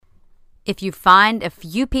If you find a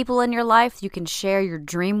few people in your life you can share your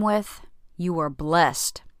dream with, you are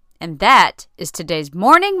blessed. And that is today's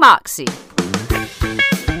Morning Moxie.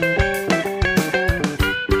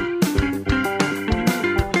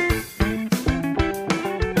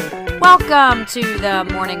 Welcome to the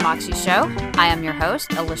Morning Moxie Show. I am your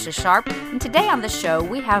host, Alicia Sharp, and today on the show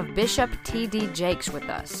we have Bishop T.D. Jakes with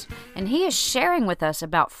us. And he is sharing with us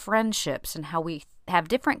about friendships and how we have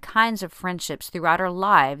different kinds of friendships throughout our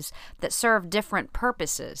lives that serve different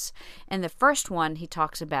purposes. And the first one he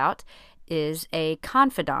talks about is a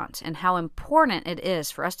confidant and how important it is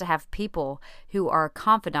for us to have people who are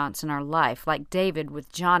confidants in our life, like David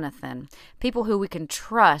with Jonathan, people who we can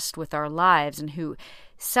trust with our lives and who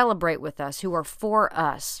celebrate with us, who are for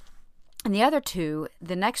us. And the other two,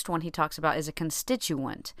 the next one he talks about is a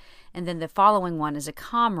constituent, and then the following one is a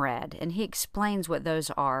comrade, and he explains what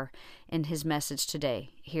those are in his message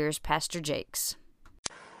today. Here's Pastor Jakes.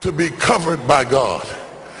 To be covered by God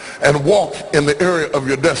and walk in the area of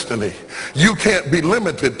your destiny, you can't be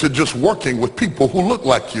limited to just working with people who look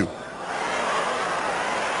like you,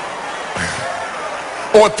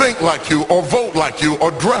 or think like you, or vote like you,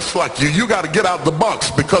 or dress like you. You got to get out the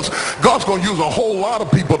box, because God's going to use a whole lot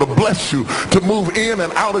of people to bless you, to move in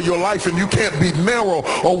and out of your life, and you can't be narrow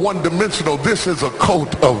or one-dimensional. This is a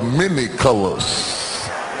coat of many colors.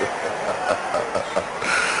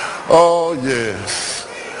 Oh, yes.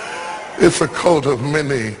 It's a coat of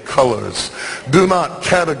many colors. Do not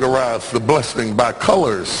categorize the blessing by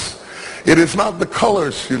colors. It is not the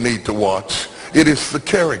colors you need to watch. It is the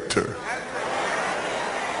character.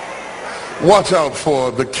 Watch out for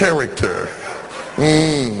the character.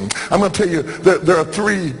 I'm going to tell you that there are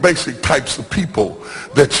three basic types of people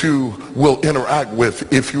that you will interact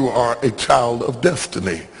with if you are a child of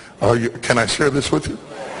destiny. Can I share this with you?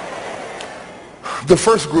 The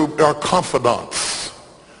first group are confidants.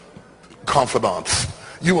 Confidants.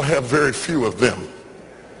 You will have very few of them.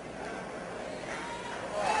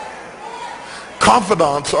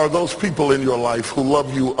 Confidants are those people in your life who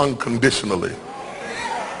love you unconditionally.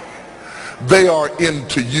 They are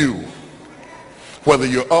into you. Whether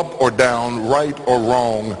you're up or down, right or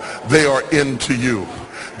wrong, they are into you.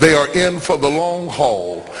 They are in for the long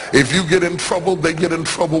haul. If you get in trouble, they get in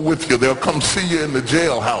trouble with you. They'll come see you in the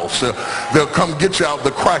jailhouse. They'll come get you out the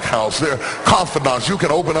crack house. They're confidants. You can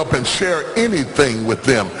open up and share anything with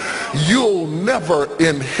them. You'll never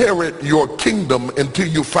inherit your kingdom until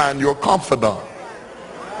you find your confidant.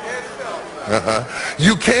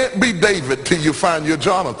 You can't be David till you find your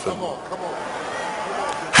Jonathan.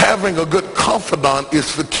 Having a good confidant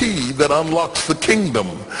is the key that unlocks the kingdom,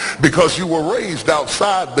 because you were raised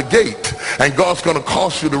outside the gate and God's going to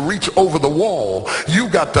cause you to reach over the wall. You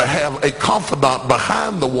got to have a confidant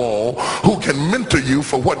behind the wall who can mentor you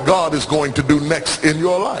for what God is going to do next in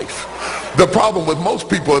your life. The problem with most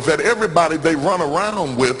people is that everybody they run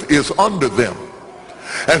around with is under them.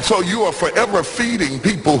 And so you are forever feeding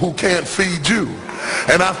people who can't feed you.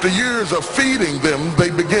 And after years of feeding them,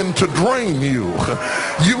 they begin to drain you.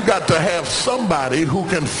 You've got to have somebody who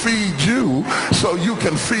can feed you so you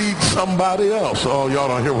can feed somebody else. Oh, y'all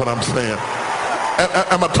don't hear what I'm saying.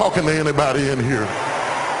 Am I talking to anybody in here?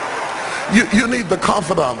 You need the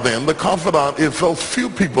confidant then. The confidant is those few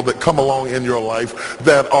people that come along in your life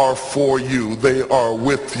that are for you. They are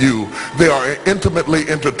with you. They are intimately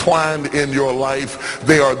intertwined in your life.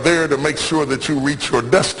 They are there to make sure that you reach your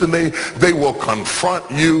destiny. They will confront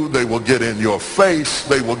you. They will get in your face.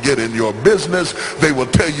 They will get in your business. They will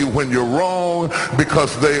tell you when you're wrong,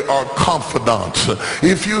 because they are confidants.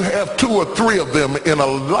 If you have two or three of them in a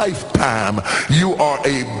lifetime, you are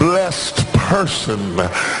a blessed person.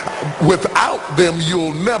 Without them,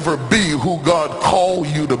 you'll never be who God called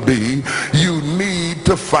you to be. You need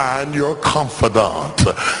to find your confidant.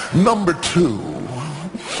 Number two,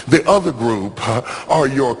 the other group are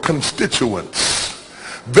your constituents.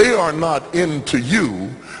 They are not into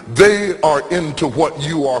you. They are into what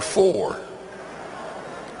you are for.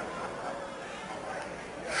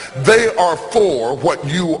 They are for what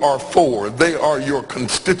you are for. They are your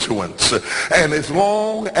constituents. And as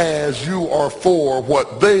long as you are for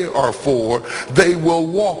what they are for, they will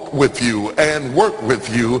walk with you and work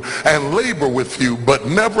with you and labor with you, but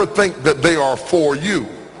never think that they are for you.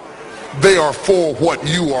 they are for what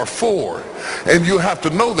you are for. And you have to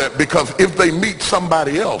know that, because if they meet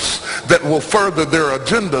somebody else that will further their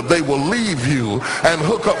agenda, they will leave you and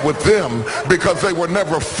hook up with them, because they were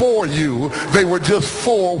never for you. They were just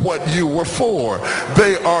for what you were for.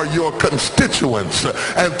 They are your constituents.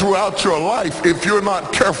 And throughout your life, if you're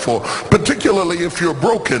not careful, particularly if you're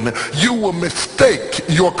broken, you will mistake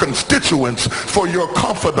your constituents for your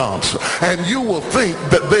confidants. And you will think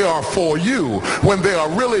that they are for you when they are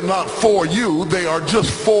really not for you. They are just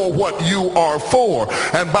for what you are for.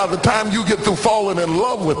 And by the time you get through falling in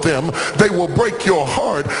love with them, they will break your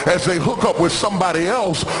heart as they hook up with somebody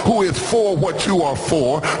else who is for what you are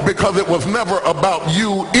for, because it was never about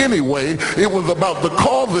you anyway. It was about the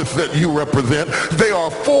causes that you represent. They are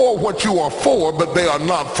for what you are for, but they are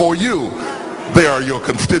not for you. They are your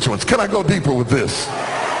constituents. Can I go deeper with this?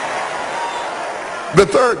 The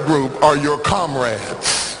third group are your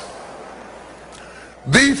comrades.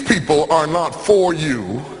 These people are not for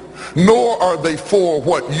you, nor are they for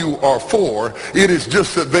what you are for. It is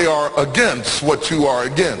just that they are against what you are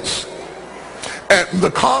against. And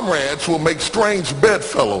the comrades will make strange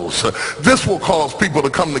bedfellows. This will cause people to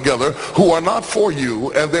come together who are not for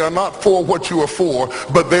you, and they are not for what you are for,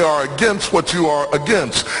 but they are against what you are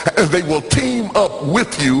against. And they will team up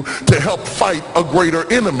with you to help fight a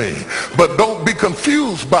greater enemy. But don't be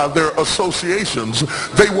confused by their associations.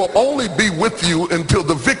 They will only be with you until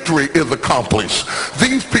the victory is accomplished.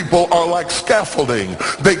 These people are like scaffolding.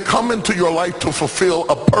 They come into your life to fulfill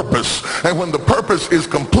a purpose. And when the purpose is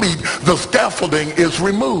complete, the scaffolding is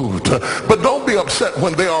removed. But don't be upset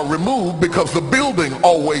when they are removed, because the building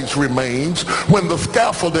always remains when the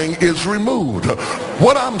scaffolding is removed.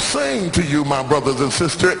 What I'm saying to you, my brothers and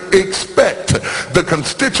sisters, expect the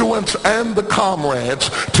constituents and the comrades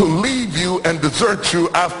to leave you and desert you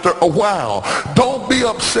after a while. Don't be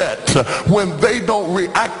upset when they don't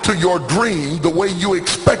react to your dream the way you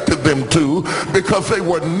expected them to, because they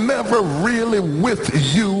were never really with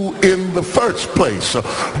you in the first place.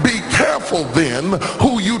 Be careful then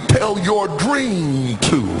who you tell your dream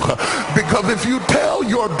to, because if you tell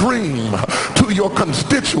your dream to your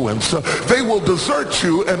constituents, they will desert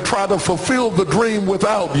you and try to fulfill the dream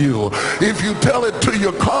without you. If you tell it to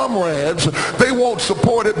your comrades, they won't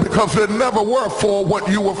support it, because they never were for what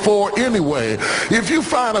you were for anyway. If you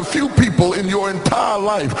find a few people in your entire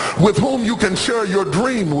life with whom you can share your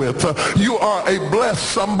dream with, you are a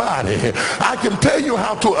blessed somebody. I can tell you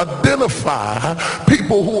how to identify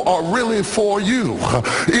people who are really for you.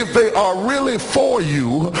 If they are really for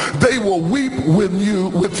you, they will weep with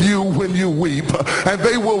you when you weep, and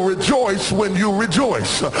they will rejoice when you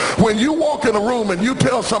rejoice. When you walk in a room and you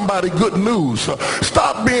tell somebody good news,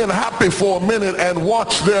 stop being happy for a minute and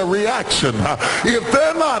watch their reaction. If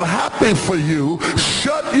they're not happy for you,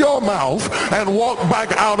 shut your mouth and walk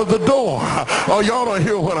back out of the door. Oh, y'all don't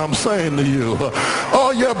hear what I'm saying to you.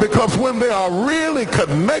 Oh yeah, because when they are really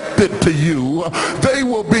connected to you, they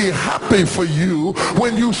will be happy for you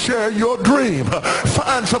when you share your dream.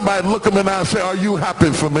 Find somebody, look them in the eye and say, are you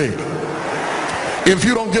happy for me? If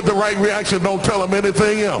you don't get the right reaction, don't tell them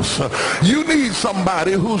anything else. You need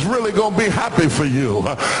somebody who's really going to be happy for you.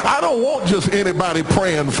 I don't want just anybody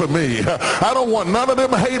praying for me. I don't want none of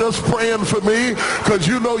them haters praying for me, because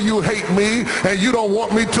you know you hate me and you don't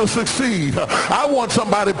want me to succeed. I want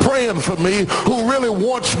somebody praying for me who really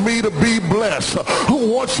wants me to be blessed,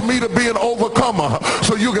 who wants me to be an overcomer,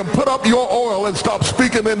 so you can put up your oil and stop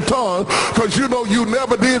speaking in tongues, because you know you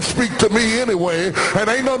never did speak to me anyway, and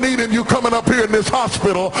ain't no need in you coming up here in this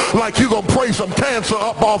hospital like you gonna pray some cancer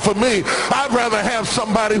up off of me. I'd rather have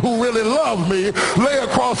somebody who really loves me lay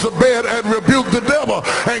across the bed and rebuke the devil.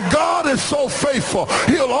 And God is so faithful,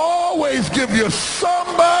 he'll always give you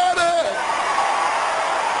somebody.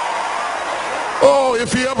 Oh,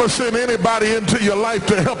 if he ever sent anybody into your life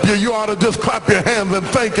to help you, you ought to just clap your hands and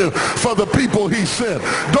thank him for the people he sent.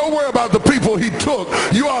 Don't worry about the people he took.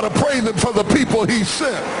 You ought to praise him for the people he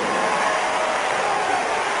sent.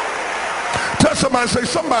 Tell somebody, say,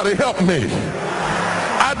 somebody help me.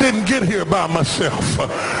 I didn't get here by myself.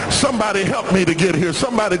 Somebody helped me to get here.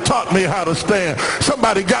 Somebody taught me how to stand.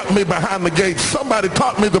 Somebody got me behind the gates. Somebody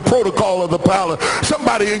taught me the protocol of the palace.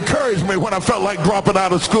 Somebody encouraged me when I felt like dropping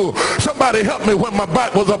out of school. Somebody helped me when my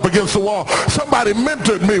back was up against the wall. Somebody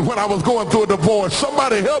mentored me when I was going through a divorce.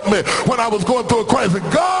 Somebody helped me when I was going through a crisis.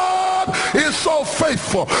 God is so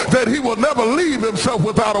faithful that he will never leave himself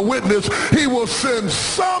without a witness. He will send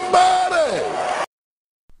somebody.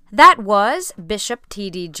 That was Bishop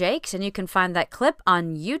T.D. Jakes, and you can find that clip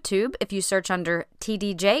on YouTube if you search under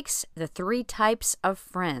T.D. Jakes, The 3 Types of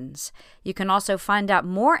Friends. You can also find out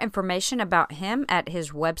more information about him at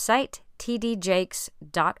his website,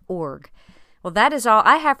 tdjakes.org. Well, that is all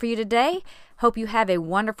I have for you today. Hope you have a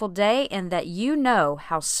wonderful day and that you know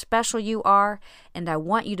how special you are, and I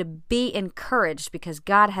want you to be encouraged because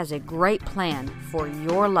God has a great plan for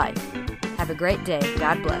your life. Have a great day.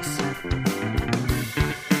 God bless.